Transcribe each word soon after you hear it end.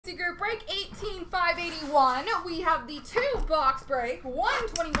Group break 18581. We have the 2-box break,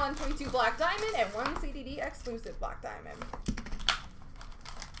 121-22 black diamond and 1 CDD exclusive black diamond.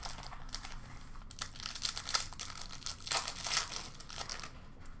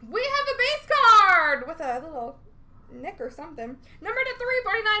 We have a base card with a little nick or something. Number to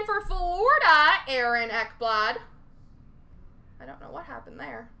 349 for Florida, Aaron Ekblad. I don't know what happened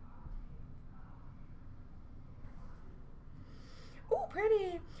there. Ooh,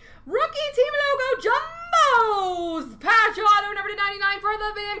 pretty. Rookie team logo jumbos. Patch auto number to 99 for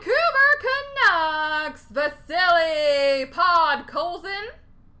the Vancouver Canucks. Vasily Podkolzin.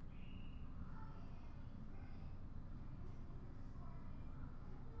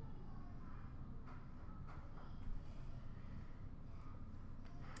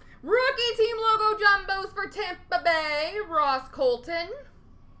 Rookie team logo jumbos for Tampa Bay. Ross Colton.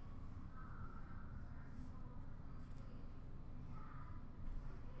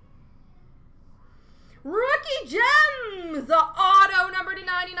 Rookie Gems, the auto number to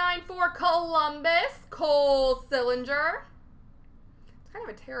 99 for Columbus, Cole Sillinger. It's kind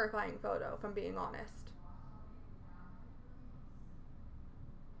of a terrifying photo, if I'm being honest.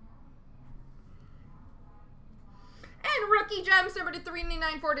 And Rookie Gems number to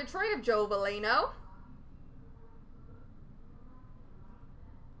 399 for Detroit of Joe Veleno.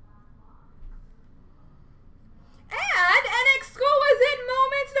 And an exquisite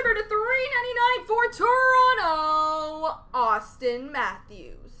moments number to 399 for Toronto, Austin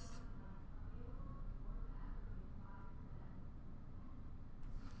Matthews.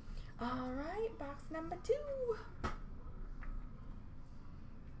 All right, box number 2.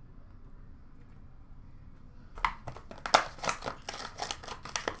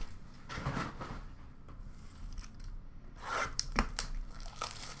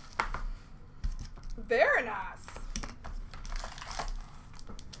 Very nice.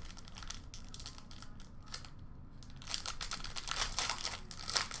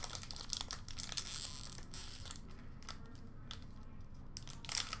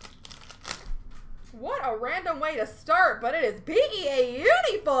 What a random way to start, but it is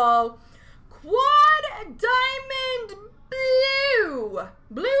beautiful. Quad Diamond Blue.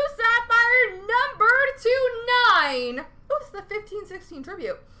 Blue Sapphire number 29. Oh, this is the 15-16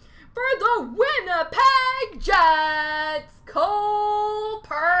 tribute. For the Winnipeg Jets, Cole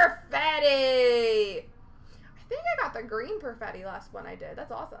Perfetti. I think I got the green Perfetti last one I did.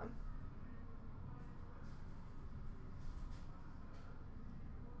 That's awesome.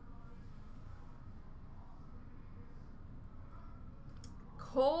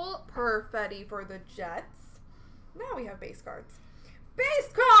 Cole Perfetti for the Jets. Now we have base cards. Base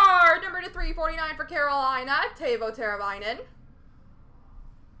card number to 349 for Carolina, Teuvo Teravainen.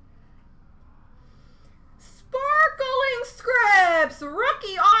 Sparkling Scripts,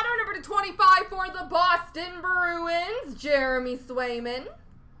 rookie auto number to 25 for the Boston Bruins, Jeremy Swayman.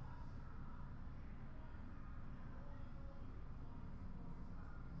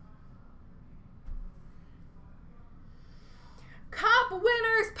 Cup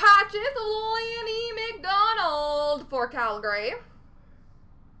winners patches, Loyan E. McDonald for Calgary.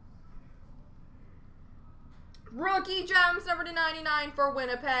 Rookie Gems number to 99 for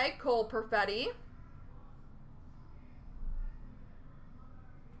Winnipeg, Cole Perfetti.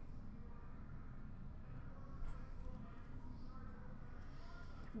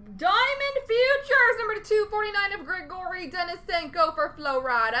 Diamond Futures number to 249 of Grigory Denisenko for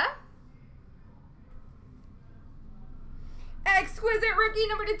Florida. Exquisite rookie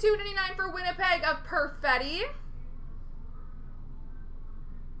number to 299 for Winnipeg of Perfetti.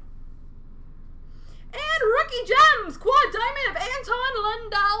 And rookie gems, quad diamond of Anton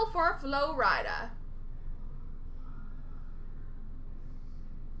Lundell for Florida.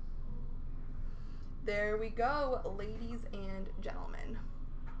 There we go, ladies and gentlemen.